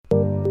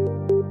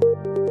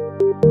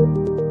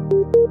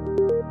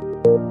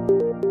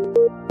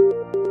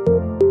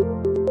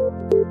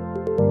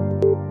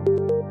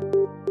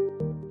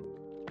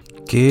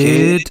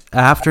Good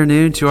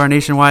afternoon to our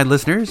nationwide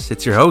listeners.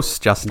 It's your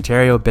host, Justin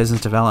Terrio,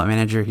 Business Development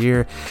Manager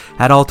here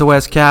at Alta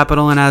West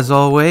Capital. And as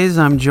always,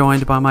 I'm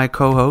joined by my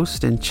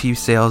co-host and Chief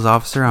Sales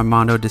Officer,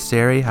 Armando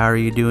Deseri. How are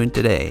you doing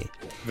today?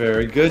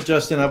 Very good,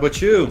 Justin. How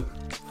about you?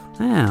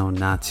 Oh,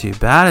 not too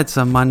bad. It's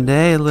a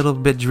Monday, a little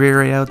bit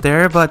dreary out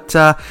there, but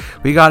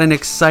we got an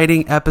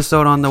exciting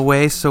episode on the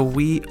way. So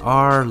we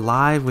are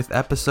live with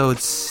episode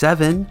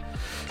 7.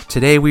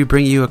 Today we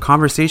bring you a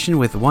conversation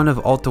with one of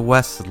Alta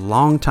West's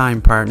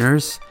longtime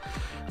partners.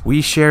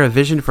 We share a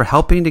vision for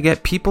helping to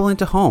get people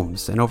into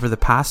homes, and over the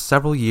past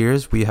several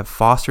years we have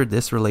fostered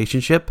this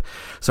relationship.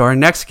 So our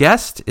next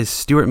guest is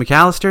Stuart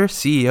McAllister,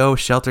 CEO of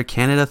Shelter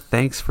Canada.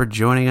 Thanks for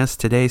joining us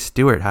today,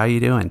 Stuart. How are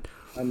you doing?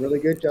 I'm really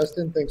good,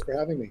 Justin. Thanks for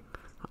having me.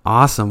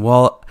 Awesome.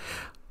 Well,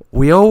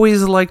 we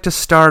always like to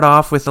start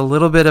off with a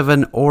little bit of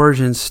an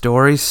origin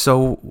story.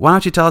 So why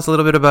don't you tell us a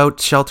little bit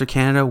about Shelter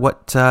Canada,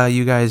 what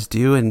you guys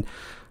do, and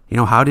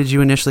how did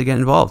you initially get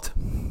involved?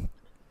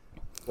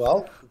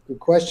 Well, good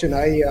question.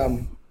 I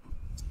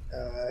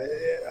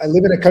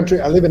live in a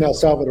country. I live in El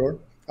Salvador.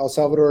 El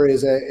Salvador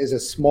is a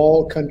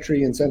small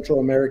country in Central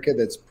America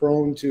that's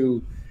prone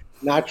to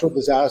natural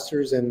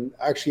disasters. And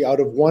actually, out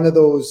of one of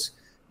those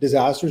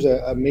disasters,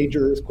 a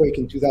major earthquake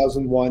in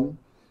 2001,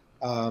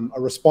 a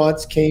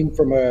response came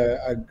from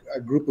a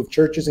group of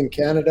churches in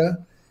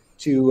Canada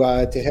to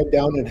head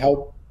down and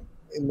help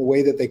in the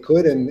way that they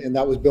could, and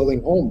that was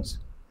building homes.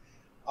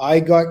 I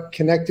got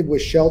connected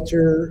with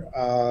Shelter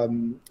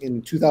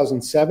in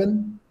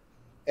 2007,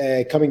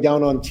 coming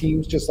down on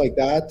teams just like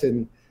that,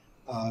 and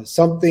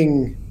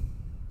something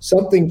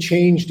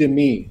changed in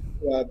me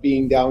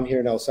being down here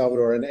in El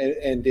Salvador, and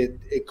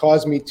it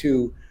caused me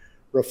to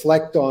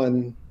reflect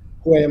on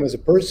who I am as a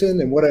person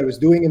and what I was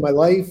doing in my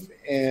life,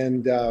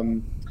 and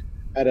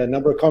had a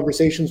number of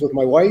conversations with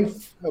my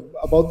wife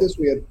about this.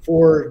 We had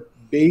 4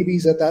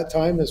 babies at that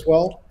time as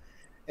well.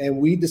 And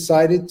we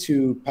decided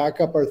to pack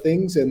up our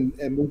things and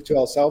move to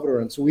El Salvador.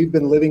 And so we've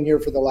been living here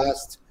for the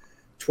last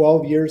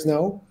 12 years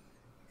now,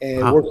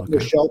 and working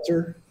with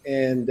Shelter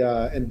and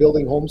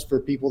building homes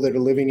for people that are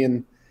living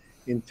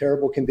in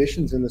terrible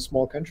conditions in the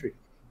small country.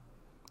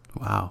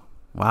 Wow,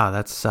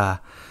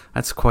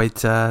 that's quite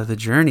the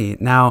journey.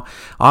 Now,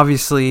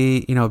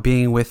 obviously,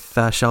 being with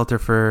Shelter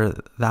for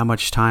that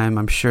much time,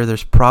 I'm sure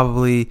there's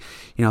probably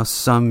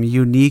some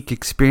unique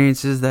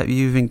experiences that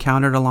you've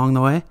encountered along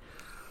the way.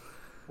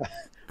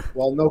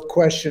 Well, no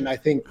question. I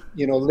think,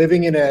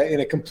 living in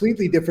a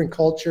completely different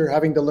culture,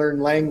 having to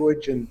learn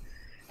language and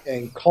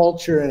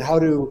culture and how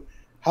to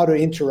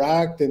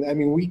interact. And I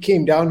mean, we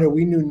came down here,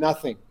 we knew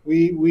nothing.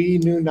 We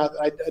knew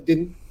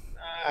nothing.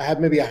 I had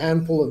maybe a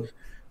handful of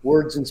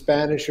words in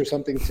Spanish or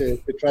something to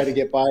try to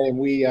get by.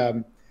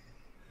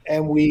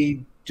 And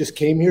we just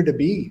came here to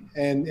be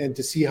and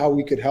to see how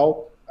we could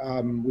help.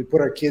 We put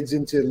our kids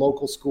into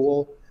local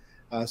school.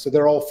 So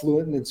they're all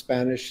fluent in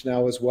Spanish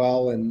now as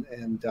well.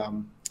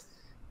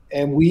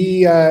 And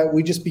we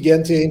just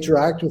began to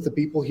interact with the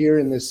people here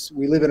in this.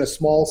 We live in a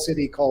small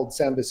city called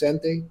San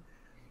Vicente,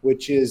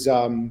 which is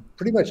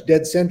pretty much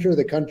dead center of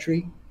the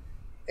country,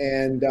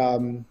 and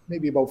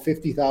maybe about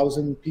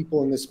 50,000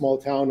 people in this small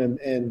town.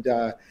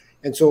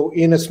 And so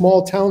in a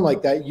small town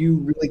like that, you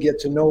really get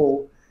to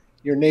know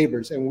your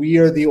neighbors. And we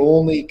are the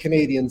only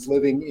Canadians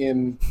living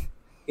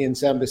in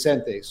San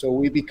Vicente. So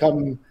we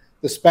become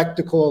the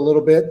spectacle a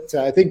little bit.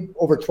 I think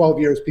over 12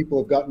 years, people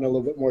have gotten a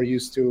little bit more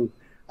used to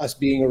us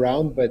being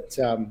around, but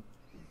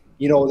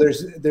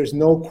there's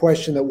no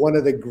question that one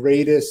of the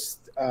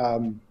greatest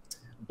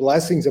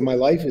blessings in my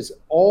life is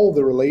all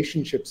the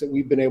relationships that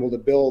we've been able to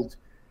build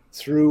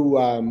through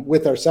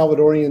with our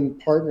Salvadorian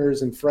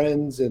partners and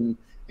friends and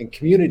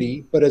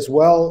community. But as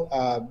well,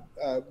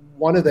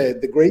 one of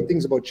the great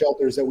things about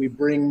Shelter is that we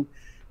bring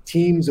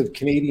teams of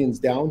Canadians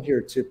down here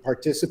to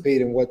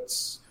participate in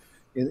what's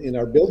in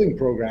our building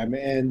program.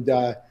 And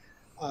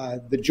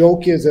the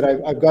joke is that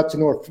I've got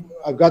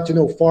to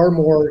know far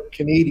more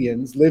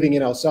Canadians living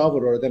in El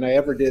Salvador than I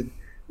ever did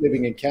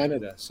living in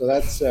Canada. So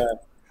that's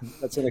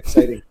an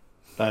exciting.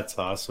 That's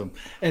awesome,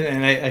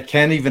 and I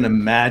can't even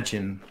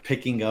imagine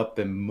picking up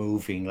and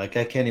moving. Like,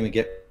 I can't even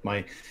get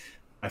my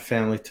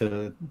family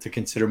to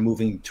consider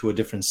moving to a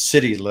different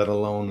city, let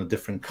alone a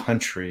different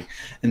country,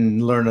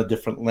 and learn a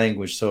different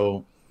language.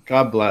 So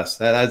God bless.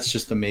 That's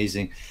just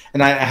amazing.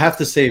 And I have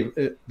to say,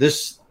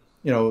 this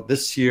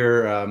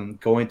year,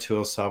 going to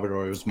El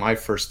Salvador, it was my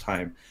first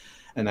time.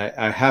 And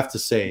I have to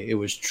say, it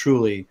was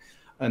truly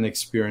an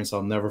experience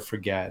I'll never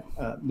forget.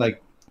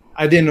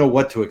 I didn't know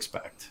what to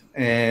expect.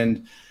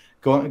 And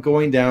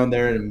going down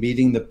there and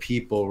meeting the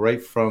people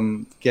right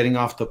from getting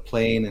off the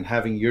plane and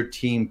having your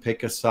team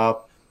pick us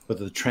up with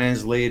the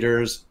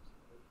translators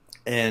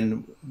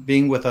and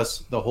being with us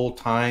the whole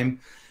time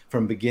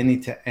from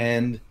beginning to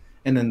end.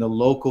 And then the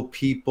local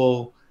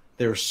people,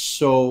 they're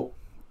so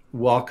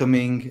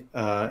welcoming.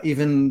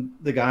 Even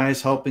the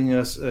guys helping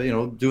us,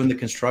 doing the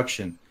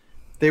construction,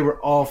 they were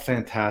all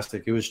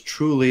fantastic. It was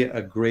truly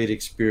a great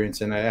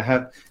experience. And I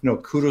have,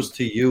 kudos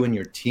to you and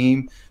your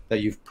team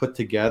that you've put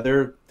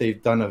together.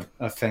 They've done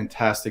a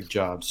fantastic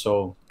job.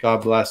 So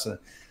God bless it.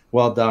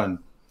 Well done.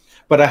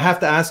 But I have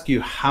to ask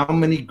you, how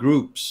many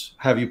groups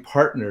have you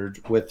partnered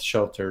with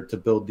Shelter to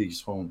build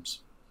these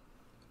homes?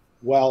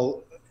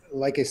 Well,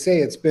 like I say,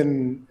 it's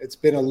been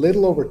a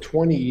little over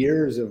 20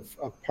 years of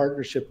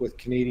partnership with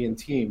Canadian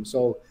teams.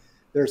 So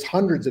there's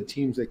hundreds of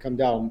teams that come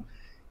down.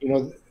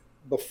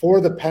 Before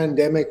the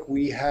pandemic,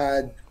 we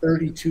had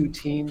 32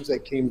 teams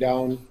that came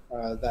down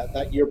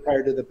that year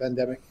prior to the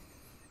pandemic,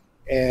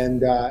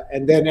 and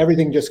then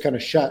everything just kind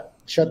of shut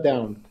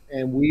down.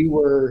 And we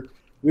were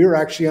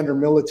actually under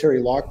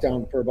military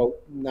lockdown for about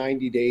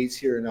 90 days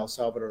here in El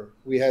Salvador.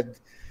 We had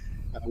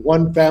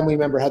one family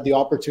member had the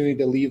opportunity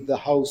to leave the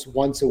house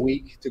once a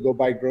week to go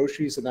buy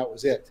groceries, and that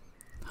was it.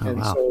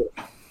 Wow. So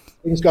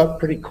things got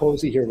pretty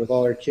cozy here with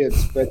all our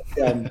kids. But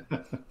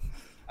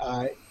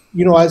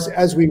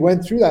as we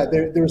went through that,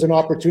 there was an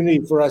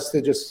opportunity for us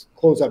to just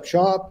close up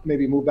shop,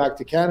 maybe move back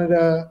to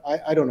Canada.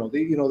 I don't know.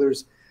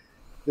 There's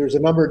a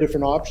number of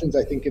different options,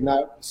 I think, in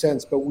that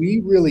sense. But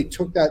we really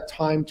took that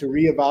time to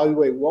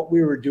reevaluate what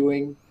we were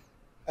doing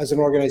as an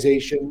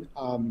organization,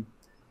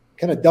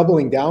 kind of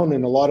doubling down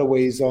in a lot of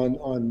ways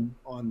on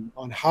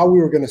how we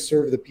were going to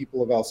serve the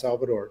people of El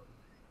Salvador.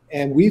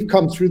 And we've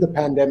come through the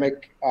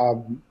pandemic,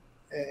 and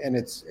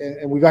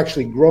we've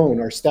actually grown.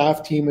 Our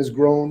staff team has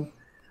grown.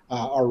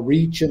 Our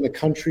reach in the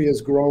country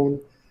has grown.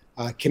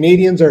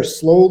 Canadians are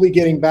slowly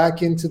getting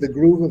back into the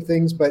groove of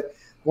things. But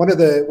one of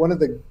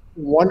the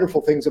wonderful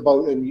things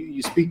about, and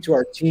you speak to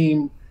our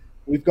team,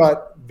 we've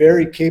got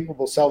very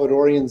capable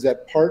Salvadorians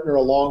that partner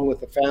along with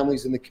the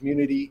families in the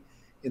community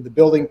in the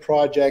building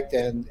project,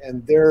 and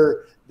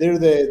they're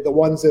the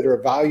ones that are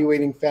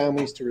evaluating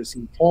families to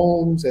receive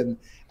homes, and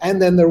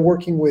then they're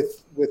working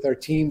with our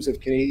teams of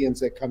Canadians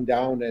that come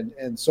down,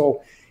 and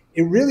so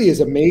it really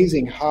is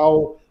amazing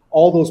how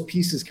all those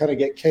pieces kind of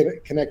get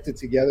connected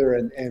together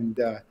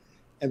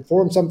and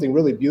form something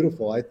really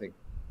beautiful, I think.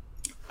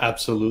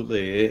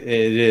 Absolutely,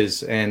 it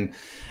is, and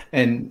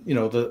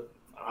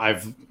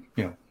I've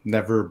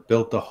never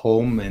built a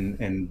home,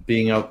 and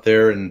being out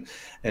there and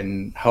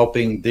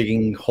helping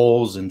digging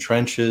holes and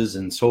trenches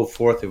and so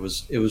forth, it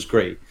was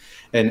great,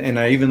 and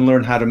I even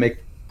learned how to make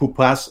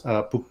pupusas.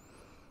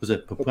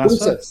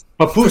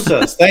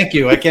 Pupusas. Thank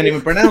you. I can't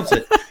even pronounce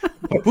it.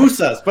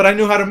 Pupusas, but I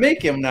knew how to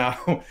make them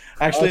now.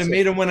 Actually, awesome. I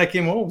made them when I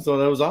came home, so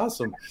that was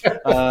awesome.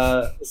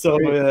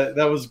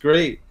 That was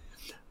great.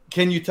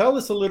 Can you tell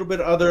us a little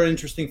bit other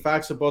interesting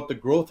facts about the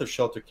growth of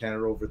Shelter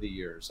Canada over the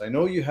years? I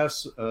know you have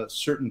a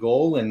certain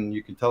goal, and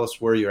you can tell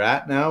us where you're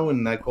at now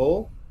in that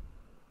goal.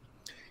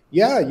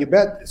 Yeah, you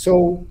bet.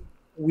 So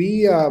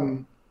we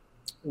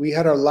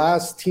had our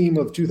last team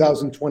of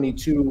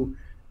 2022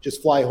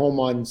 just fly home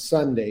on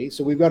Sunday.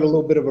 So we've got a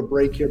little bit of a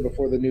break here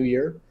before the new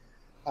year,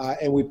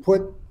 and we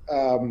put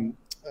a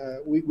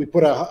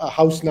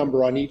house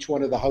number on each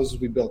one of the houses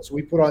we built. So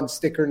we put on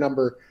sticker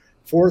number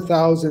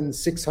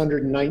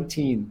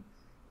 4,619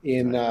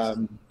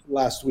 in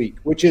last week,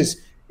 which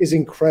is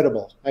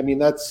incredible. I mean,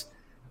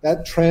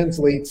 that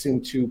translates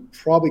into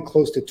probably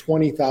close to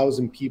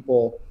 20,000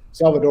 people,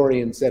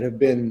 Salvadorians, that have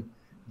been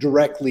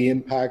directly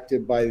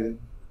impacted by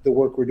the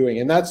work we're doing.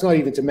 And that's not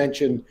even to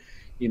mention,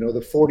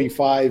 the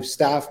 45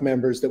 staff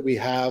members that we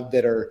have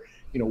that are,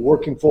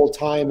 working full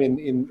time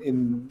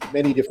in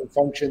many different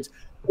functions,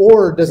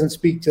 or doesn't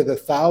speak to the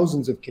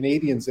thousands of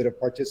Canadians that have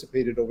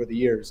participated over the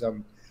years.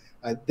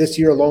 This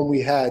year alone,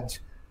 we had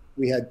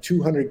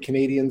 200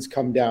 Canadians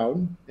come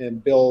down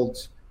and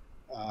build.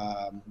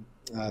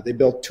 They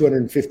built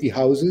 250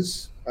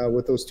 houses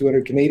with those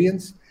 200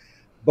 Canadians,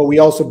 but we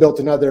also built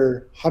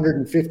another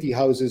 150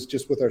 houses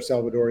just with our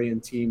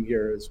Salvadorian team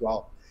here as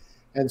well.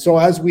 And so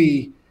as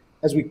we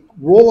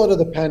roll out of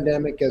the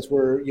pandemic, as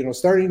we're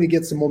starting to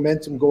get some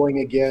momentum going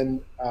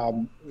again,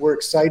 we're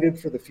excited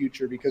for the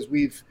future because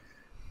we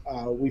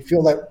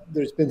feel that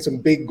there's been some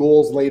big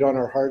goals laid on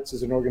our hearts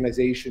as an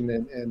organization,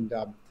 and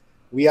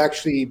we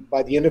actually,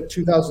 by the end of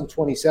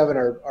 2027,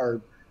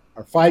 our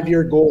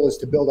 5-year goal is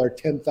to build our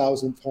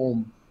 10,000th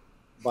home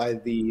by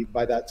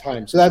that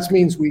time. So that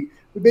means we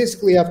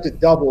basically have to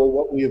double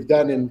what we have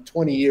done in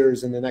 20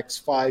 years in the next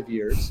 5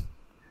 years.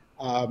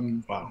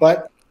 Wow.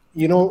 But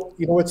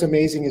what's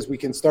amazing is we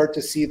can start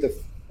to see the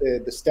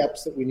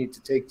steps that we need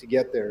to take to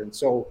get there, and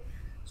so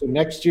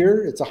next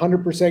year, it's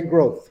 100%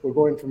 growth. We're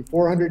going from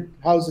 400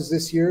 houses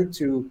this year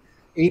to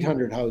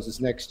 800 houses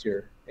next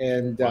year.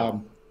 And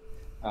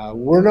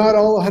we're not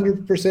all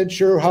 100%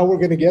 sure how we're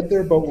going to get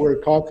there, but we're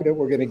confident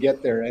we're going to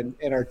get there. And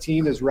our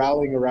team is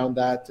rallying around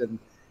that and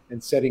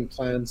setting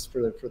plans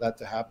for that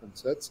to happen.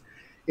 So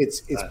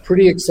it's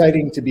pretty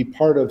exciting to be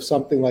part of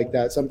something like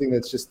that, something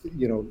that's just,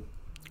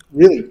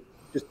 really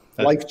just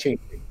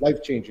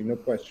life-changing, no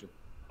question.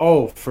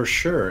 Oh, for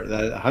sure,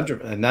 that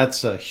 100, and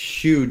that's a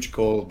huge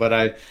goal.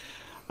 But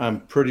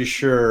I'm pretty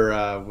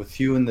sure with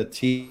you and the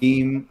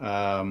team,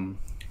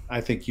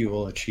 I think you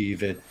will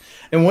achieve it.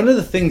 And one of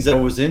the things that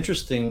was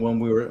interesting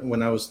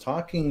when I was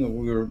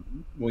talking,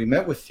 we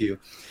met with you,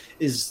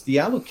 is the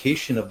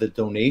allocation of the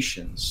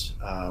donations.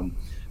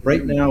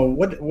 Right now,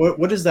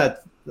 what is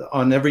that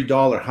on every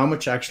dollar? How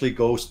much actually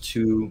goes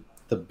to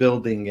the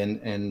building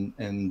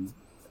and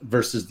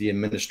versus the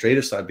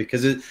administrative side?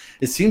 Because it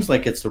seems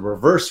like it's the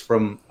reverse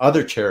from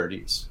other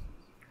charities.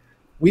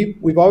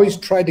 We've always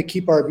tried to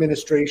keep our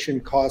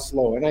administration costs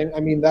low, and I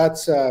mean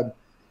that's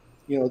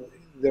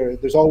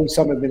there's always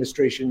some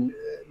administration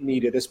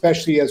needed,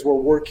 especially as we're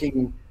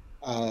working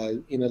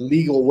in a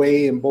legal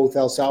way in both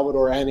El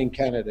Salvador and in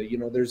Canada.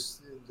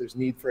 There's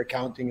need for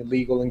accounting and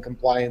legal and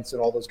compliance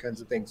and all those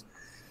kinds of things.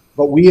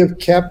 But we have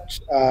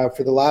kept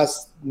for the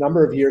last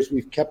number of years,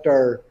 we've kept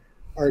our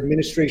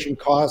administration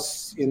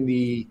costs in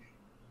the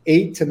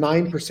 8 to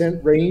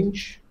 9%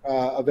 range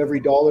of every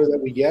dollar that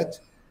we get.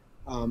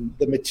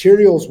 The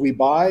materials we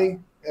buy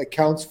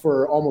accounts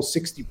for almost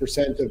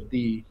 60% of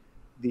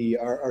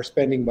our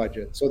spending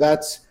budget. So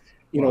that's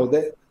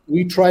that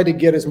we try to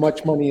get as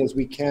much money as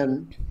we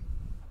can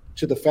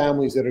to the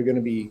families that are going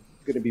to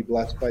be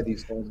blessed by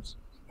these homes.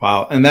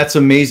 Wow, and that's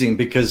amazing,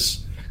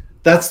 because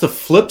that's the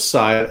flip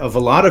side of a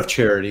lot of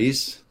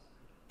charities,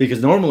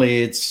 because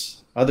normally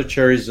it's other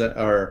charities that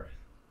are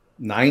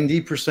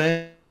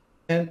 90%,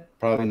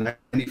 probably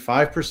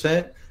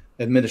 95%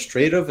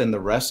 administrative, and the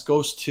rest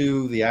goes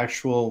to the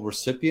actual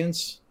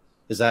recipients.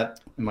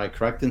 Am I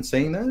correct in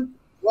saying that?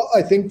 Well,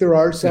 I think there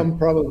are some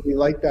probably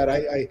like that.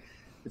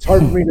 It's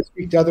hard for me to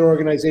speak to other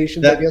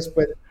organizations, I guess,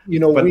 but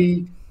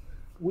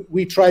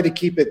we try to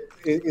keep it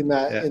in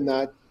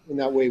that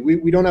way.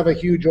 We don't have a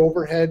huge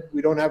overhead.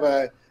 We don't have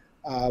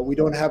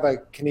a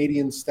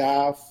Canadian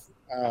staff.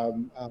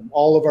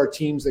 All of our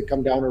teams that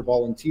come down are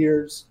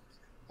volunteers,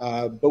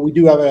 but we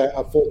do have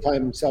a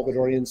full-time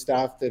Salvadorian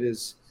staff that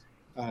is,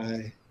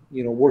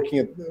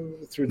 working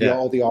through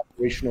all the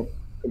operational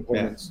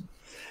components.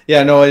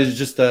 Yeah, no, it's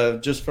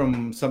just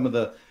from some of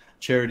the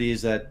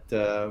charities that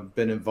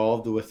been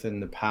involved with in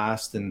the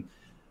past, and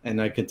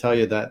I can tell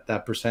you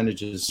that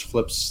percentage is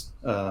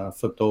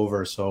flipped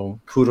over. So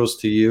kudos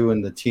to you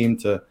and the team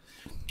to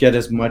get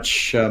as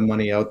much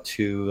money out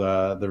to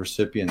the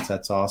recipients.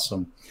 That's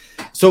awesome.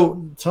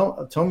 So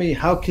tell me,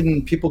 how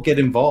can people get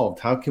involved?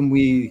 How can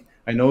we?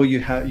 I know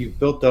you've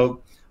built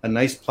out a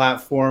nice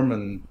platform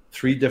and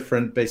 3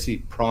 different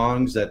basic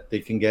prongs that they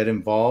can get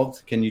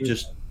involved. Can you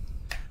just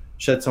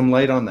shed some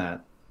light on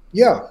that?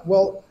 Yeah,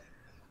 well,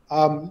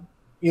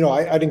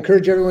 I'd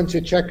encourage everyone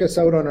to check us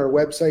out on our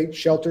website,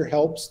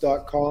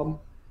 shelterhelps.com.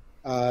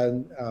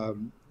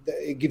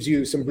 It gives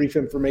you some brief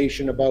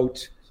information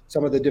about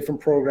some of the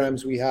different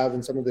programs we have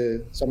and some of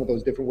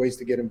those different ways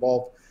to get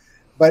involved.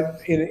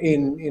 But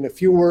in a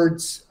few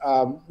words,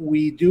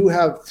 we do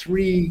have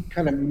 3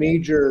 kind of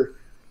major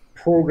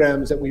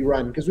programs that we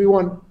run, because we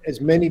want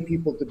as many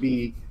people to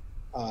be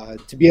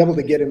able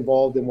to get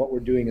involved in what we're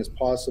doing as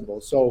possible.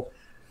 So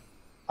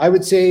I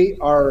would say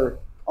our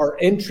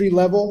entry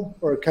level,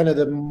 or kind of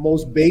the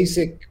most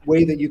basic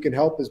way that you can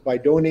help, is by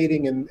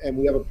donating, and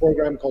we have a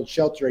program called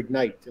Shelter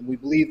Ignite, and we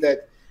believe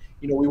that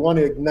we want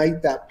to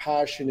ignite that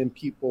passion in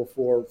people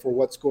for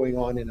what's going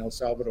on in El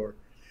Salvador.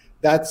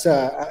 It's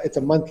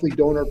a monthly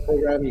donor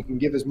program. You can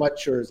give as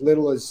much or as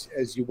little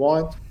as you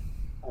want.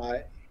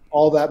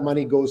 All that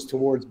money goes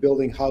towards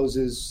building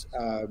houses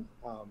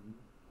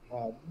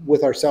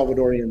with our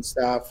Salvadorian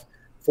staff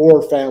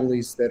for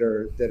families that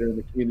are in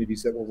the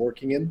communities that we're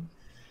working in.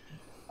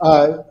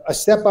 A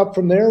step up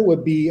from there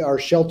would be our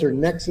Shelter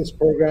Nexus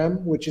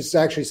program, which is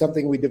actually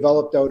something we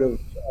developed out of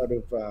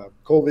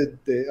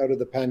COVID, out of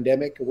the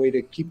pandemic, a way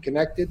to keep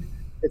connected.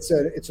 It's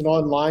an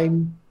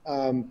online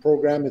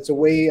program. It's a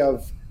way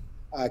of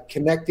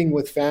connecting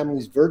with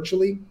families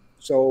virtually.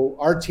 So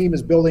our team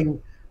is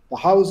building the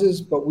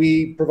houses, but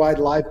we provide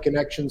live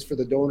connections for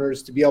the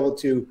donors to be able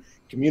to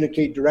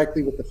communicate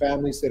directly with the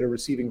families that are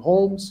receiving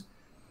homes,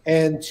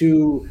 and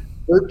to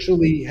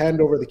virtually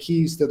hand over the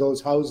keys to those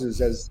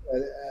houses as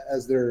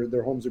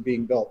their homes are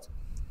being built.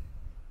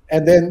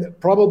 And then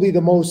probably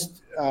the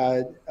most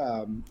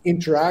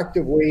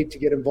interactive way to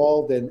get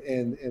involved,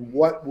 and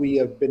what we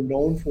have been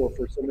known for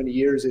so many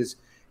years, is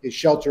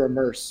Shelter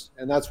Immerse,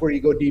 and that's where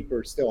you go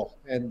deeper still.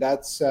 And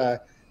that's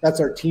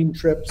our team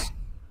trips.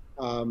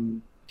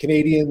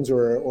 Canadians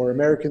or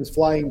Americans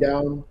flying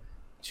down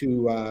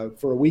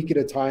for a week at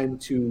a time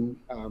to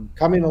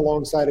come in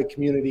alongside a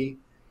community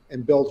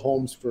and build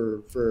homes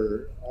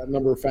for a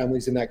number of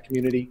families in that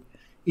community.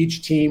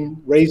 Each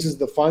team raises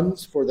the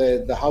funds for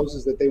the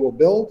houses that they will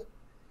build,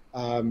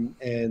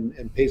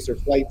 and pays their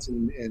flights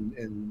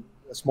and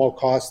a small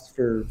cost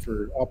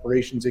for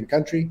operations in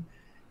country.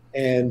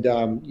 And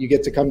you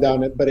get to come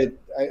down. But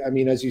I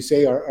mean, as you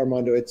say,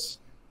 Armando, it's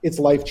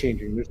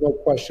life-changing. There's no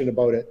question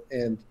about it.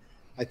 And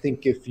I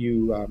think if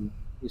you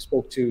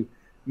spoke to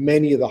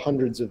many of the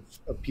hundreds of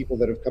people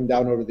that have come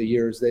down over the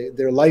years,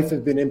 their life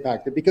has been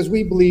impacted, because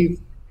we believe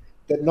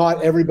that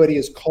not everybody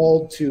is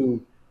called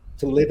to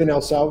live in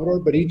El Salvador,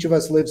 but each of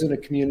us lives in a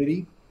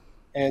community.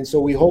 And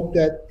so we hope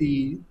that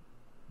the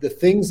the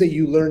things that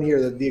you learn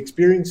here, the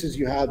experiences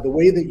you have, the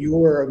way that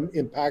you are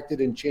impacted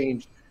and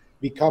changed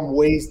become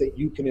ways that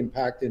you can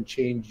impact and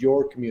change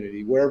your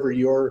community, wherever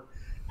you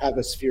have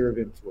a sphere of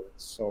influence.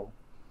 So,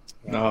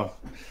 no,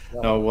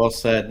 well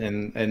said.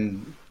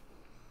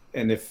 And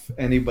if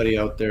anybody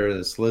out there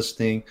is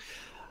listening,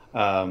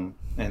 and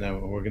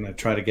we're going to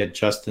try to get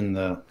Justin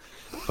to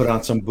put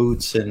on some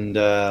boots and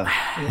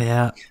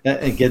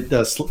and get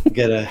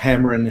a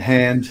hammer in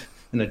hand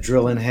and a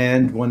drill in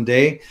hand one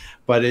day.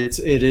 But it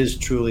is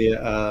truly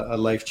a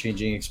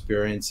life-changing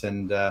experience,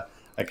 and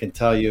I can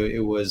tell you it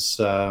was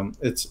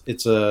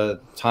it's a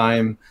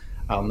time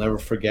I'll never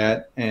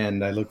forget,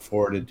 and I look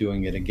forward to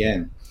doing it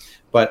again.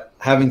 But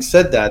having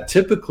said that,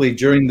 typically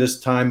during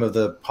this time of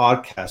the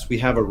podcast, we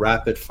have a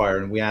rapid fire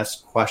and we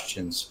ask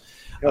questions.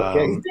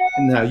 Okay.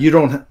 Now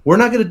we're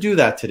not going to do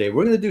that today.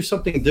 We're going to do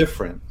something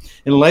different.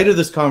 In light of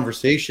this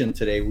conversation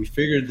today, we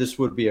figured this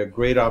would be a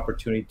great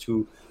opportunity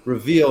to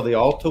reveal the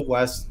Alta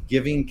West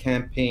Giving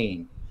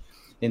Campaign.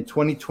 In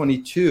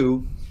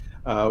 2022,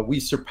 we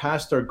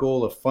surpassed our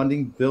goal of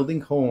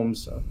building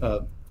homes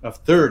of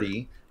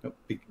 30.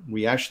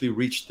 We actually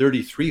reached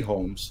 33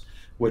 homes,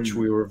 which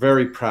we were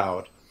very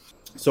proud.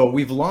 So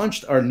we've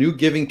launched our new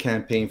giving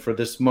campaign for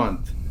this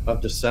month of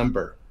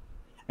December.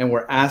 And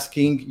we're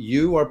asking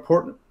you, our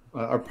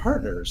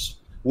partners,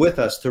 with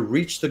us to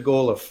reach the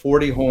goal of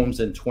 40 homes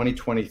in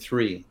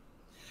 2023.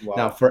 Wow.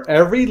 Now, for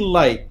every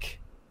like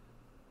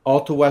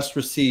Alta West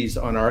receives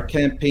on our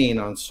campaign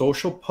on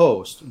social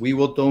posts, we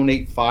will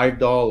donate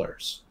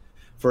 $5.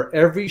 For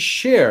every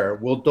share,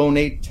 we'll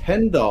donate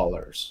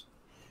 $10.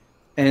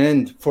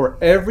 And for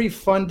every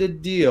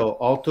funded deal,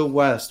 Alta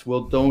West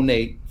will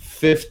donate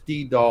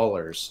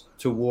 $50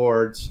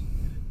 towards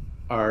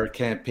our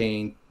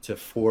campaign to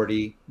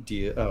 40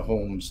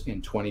 homes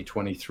in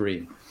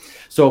 2023.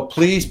 So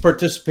please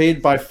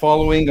participate by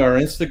following our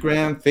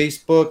Instagram,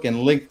 Facebook, and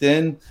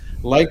LinkedIn.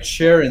 Like,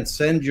 share, and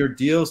send your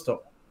deals to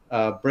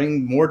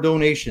bring more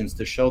donations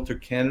to Shelter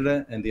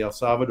Canada and the El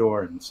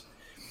Salvadorians.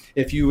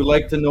 If you would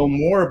like to know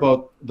more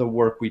about the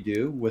work we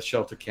do with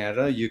Shelter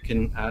Canada, you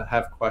can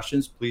have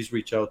questions. Please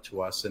reach out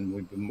to us, and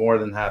we'd be more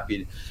than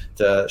happy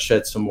to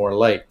shed some more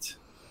light.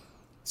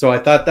 So I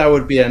thought that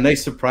would be a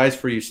nice surprise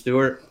for you,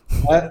 Stuart.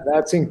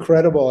 That's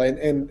incredible.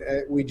 And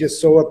we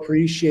just so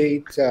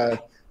appreciate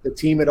the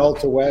team at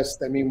Alta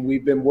West. I mean,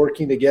 we've been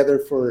working together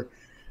for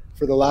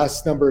the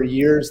last number of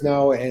years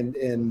now.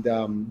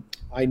 And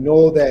I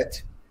know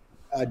that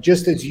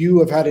just as you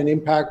have had an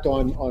impact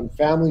on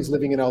families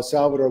living in El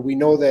Salvador, we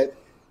know that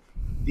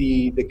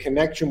the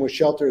connection with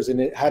shelters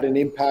and it had an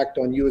impact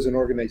on you as an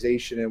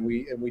organization. And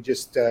we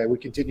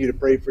continue to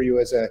pray for you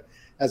as a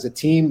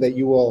team, that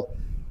you'll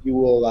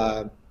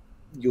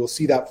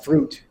see that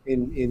fruit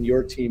in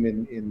your team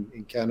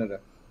in Canada.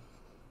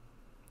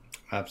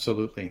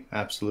 Absolutely.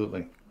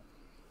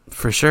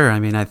 For sure. I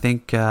mean, I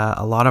think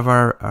a lot of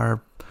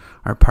our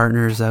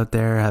partners out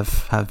there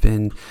have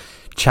been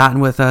chatting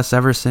with us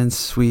ever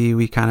since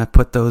we kind of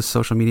put those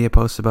social media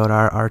posts about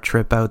our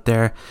trip out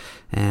there,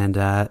 and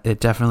it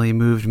definitely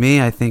moved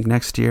me. I think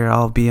next year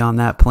I'll be on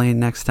that plane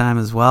next time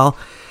as well.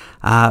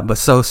 But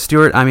so,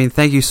 Stuart, I mean,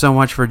 thank you so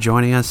much for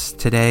joining us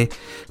today.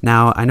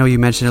 Now, I know you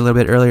mentioned it a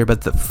little bit earlier,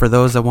 but for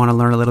those that want to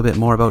learn a little bit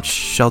more about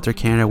Shelter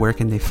Canada, where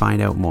can they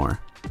find out more?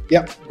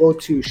 Yep, go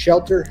to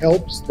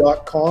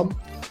shelterhelps.com.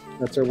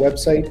 That's our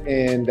website.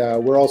 And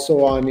we're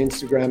also on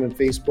Instagram and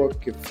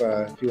Facebook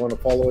if you want to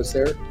follow us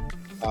there.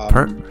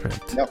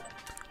 Perfect. Yep.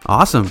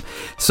 Awesome.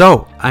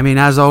 So, I mean,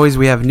 as always,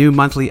 we have new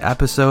monthly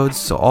episodes.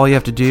 So all you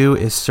have to do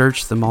is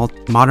search the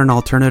Modern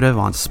Alternative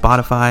on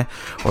Spotify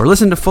or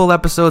listen to full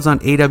episodes on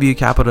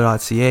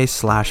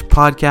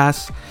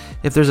awcapital.ca/podcasts.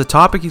 If there's a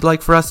topic you'd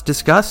like for us to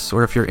discuss,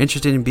 or if you're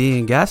interested in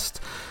being a guest,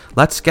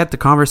 let's get the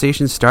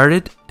conversation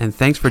started. And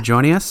thanks for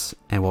joining us,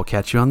 and we'll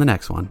catch you on the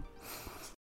next one.